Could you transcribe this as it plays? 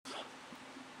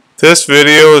This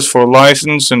video is for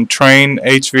licensed and trained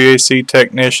HVAC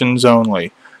technicians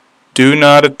only. Do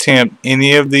not attempt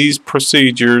any of these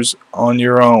procedures on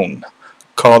your own.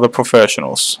 Call the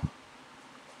professionals.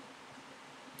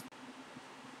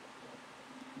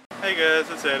 Hey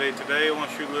guys, it's Eddie. Today I want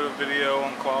to shoot a little video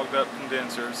on clogged up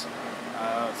condensers.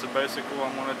 So basically what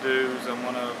I'm going to do is I'm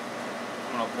going to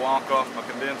block off my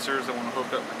condensers. I want to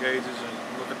hook up the gauges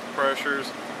and look at the pressures.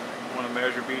 I want to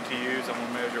measure BTUs. I want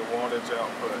to measure wattage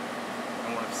output.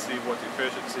 I want to see what the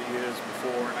efficiency is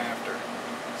before and after.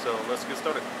 So let's get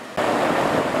started.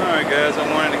 Alright guys, I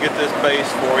wanted to get this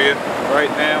base for you. Right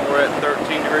now we're at 13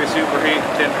 degrees superheat,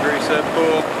 10 degrees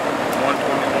subcool,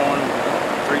 121,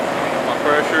 320 on my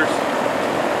pressures.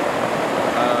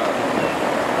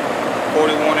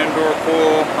 41 indoor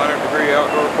coil, 100 degree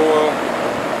outdoor coil,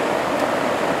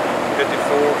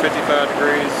 54, 55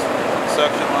 degrees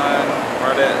suction line,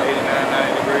 right at 89,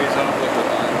 90 degrees on the liquid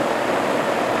line.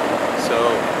 So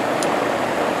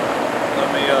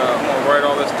let me, I'm going to write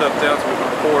all this stuff down so we can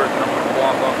record it, and I'm going to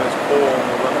block off this coil and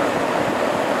we're going to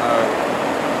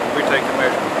retake the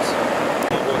measurements.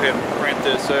 We'll go ahead and print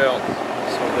this out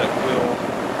so that we'll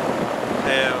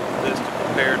have this to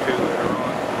compare to later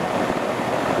on.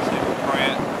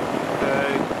 Print,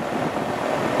 okay.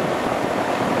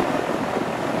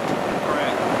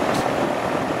 Print.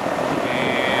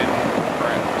 And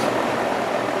print.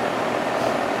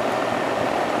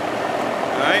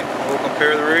 Alright, we'll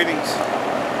compare the readings.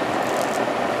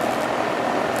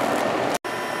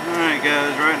 Alright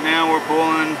guys, right now we're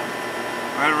pulling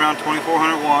right around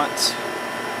 2400 watts.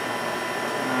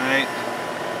 Alright,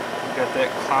 got that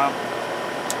clamped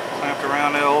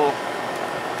around L2,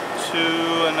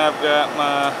 and I've got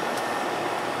my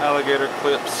alligator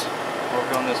clips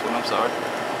working on this one, I'm sorry.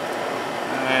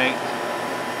 Alright,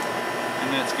 and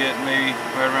that's getting me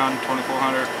right around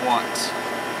 2400 watts.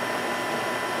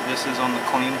 This is on the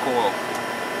clean coil.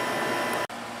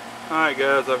 Alright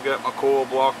guys, I've got my coil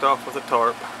blocked off with a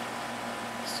tarp.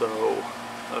 So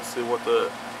let's see what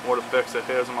effects it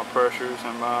has on my pressures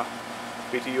and my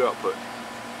BTU output.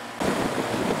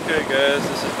 Okay guys,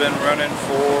 this has been running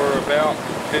for about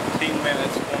 15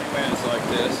 minutes, 20 minutes like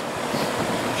this.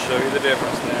 I'll show you the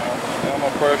difference now. Now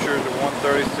my pressures are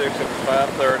 136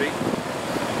 over 530.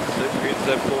 6 degrees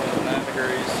subcool and 9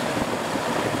 degrees.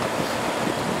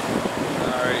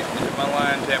 Alright, my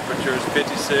line temperature is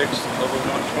 56 over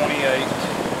 128.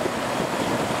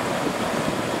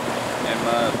 And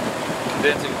my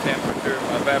condensing temperature,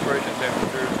 my evaporation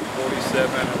temperature is 47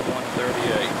 over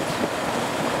 138.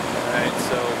 Alright,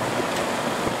 so I'm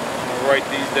going to write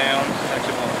these down.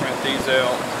 Actually, I'm going to print these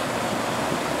out.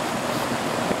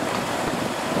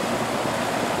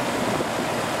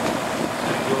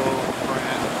 Single,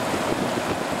 print,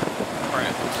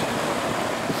 print.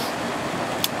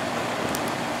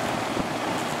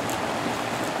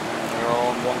 And they're all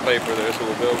on one paper there, so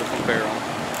we'll be able to compare them.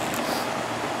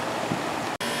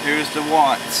 Here's the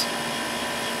watts.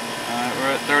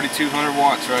 We're at 3200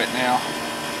 watts right now.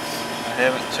 I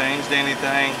haven't changed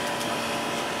anything.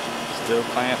 Still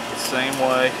clamped the same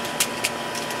way.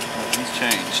 Nothing's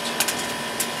changed.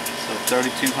 So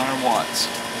 3200 watts.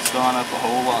 It's gone up a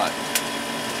whole lot.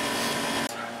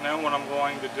 Now what I'm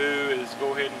going to do is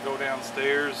go ahead and go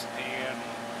downstairs and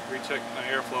recheck my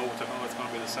airflow, which I know it's going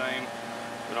to be the same,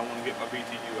 but I want to get my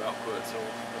BTU output. So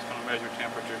it's going to measure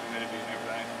temperature, humidity, and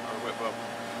everything, or wet bubble.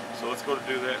 So let's go to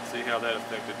do that and see how that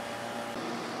affected.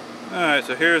 Alright,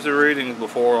 so here's the readings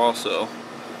before also.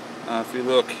 If you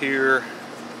look here,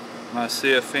 my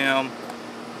CFM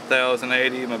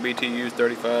 1080, my BTU is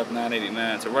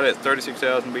 35,989. So right at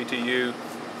 36,000 BTU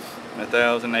and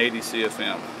 1080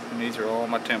 CFM. And these are all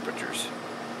my temperatures.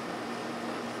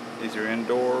 These are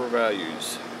indoor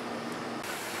values.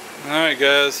 Alright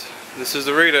guys, this is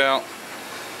the readout.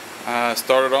 I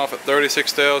started off at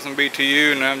 36,000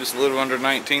 BTU, now I'm just a little under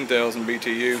 19,000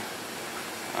 BTU.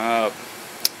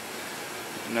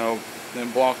 You know,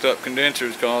 them blocked up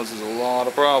condensers causes a lot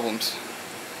of problems.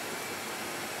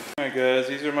 Alright guys,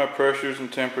 these are my pressures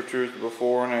and temperatures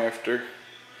before and after.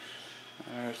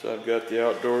 Alright, so I've got the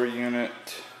outdoor unit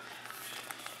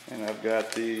and I've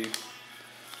got the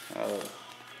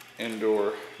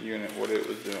indoor unit, what it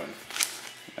was doing.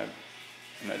 And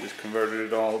I just converted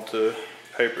it all to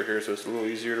paper here so it's a little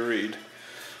easier to read.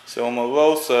 So on my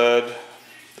low side,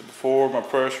 before, my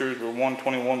pressures were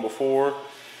 121 before,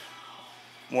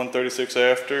 136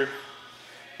 after.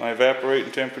 My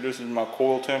evaporating temperature, this is my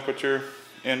coil temperature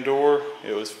indoor.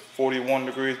 It was 41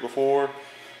 degrees before,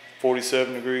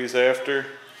 47 degrees after.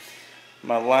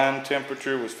 My line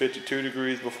temperature was 52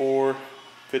 degrees before,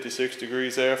 56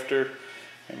 degrees after.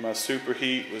 And my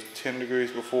superheat was 10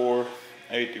 degrees before,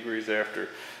 8 degrees after.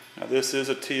 Now this is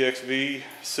a TXV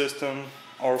system,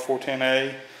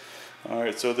 R410A.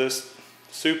 Alright, so this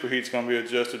superheat's going to be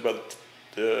adjusted by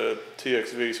the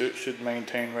TXV, so it should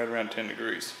maintain right around 10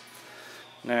 degrees.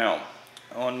 Now,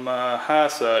 on my high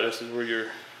side, this is where you're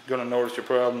going to notice your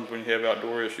problems when you have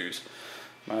outdoor issues.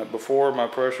 Before, my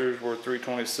pressures were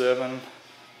 327,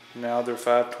 now they're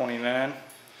 529.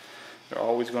 They're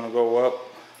always going to go up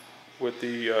with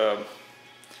the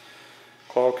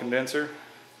clogged condenser.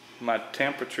 My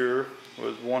temperature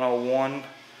was 101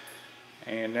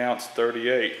 and now it's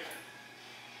 38.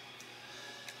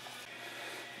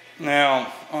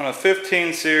 Now on a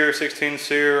 15 SEER, 16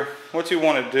 SEER, what you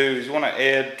want to do is you want to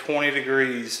add 20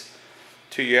 degrees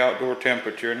to your outdoor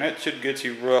temperature, and that should get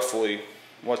you roughly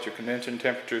what your condensing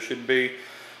temperature should be.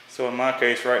 So in my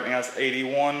case right now it's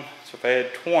 81, so if I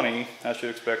add 20 I should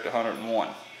expect 101.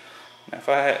 Now if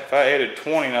I added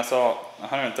 20 and I saw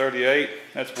 138,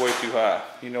 that's way too high.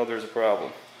 You know there's a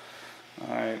problem.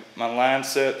 Alright, my line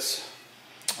sets,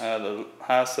 the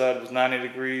high side was 90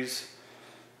 degrees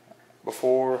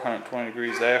before, 120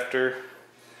 degrees after,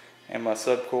 and my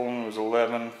subcooling was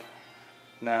 11.9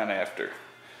 after.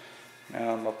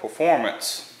 Now my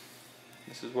performance,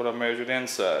 this is what I measured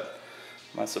inside.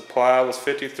 My supply was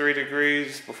 53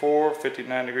 degrees before,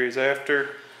 59 degrees after.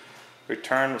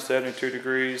 Return was 72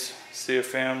 degrees.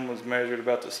 CFM was measured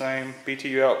about the same.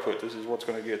 BTU output, this is what's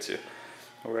going to get you.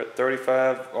 We're at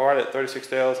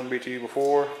 36,000 BTU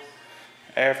before.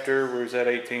 After, we was at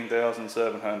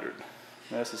 18,700.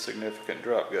 That's a significant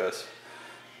drop, guys.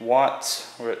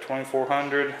 Watts, we're at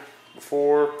 2,400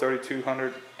 before,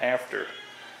 3,200 after.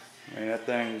 I mean,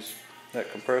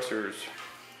 that compressor's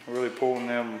really pulling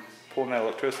that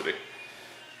electricity.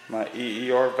 My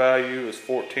EER value is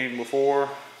 14 before,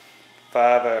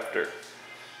 5 after.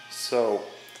 So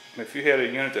if you had a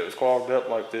unit that was clogged up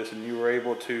like this and you were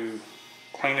able to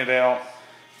clean it out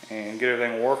and get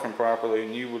everything working properly,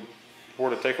 and you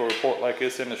were to take a report like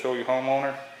this in to show your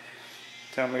homeowner,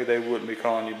 tell me they wouldn't be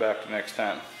calling you back the next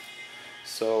time.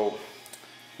 So,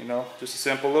 you know, just a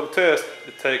simple little test.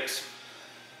 It takes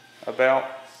about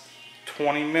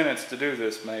 20 minutes to do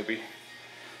this maybe.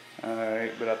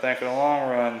 Alright, but I think in the long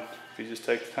run, if you just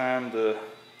take the time to,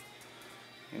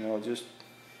 you know, just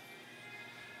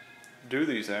do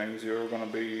these things, you're going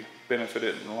to be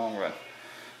benefited in the long run.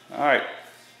 Alright,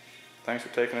 thanks for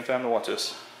taking the time to watch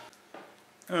this.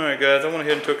 Alright guys, I went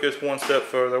ahead and took this one step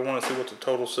further. I want to see what the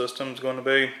total system is going to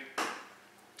be.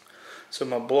 So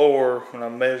my blower, when I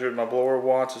measured my blower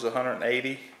watts, is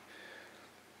 180.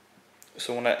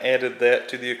 So when I added that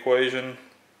to the equation,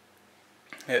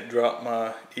 it dropped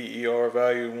my EER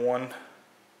value 1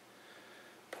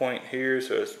 point here,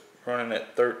 so it's running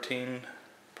at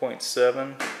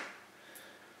 13.7.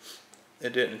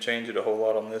 It didn't change it a whole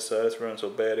lot on this side. It's running so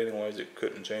bad anyways, it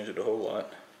couldn't change it a whole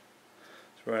lot.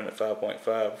 It's running at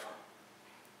 5.5.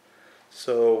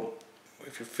 So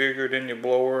if you figure it in your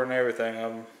blower and everything,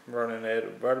 I'm running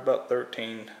at right about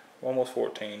 13, almost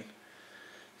 14.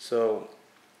 So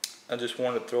I just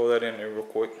wanted to throw that in there real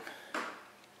quick.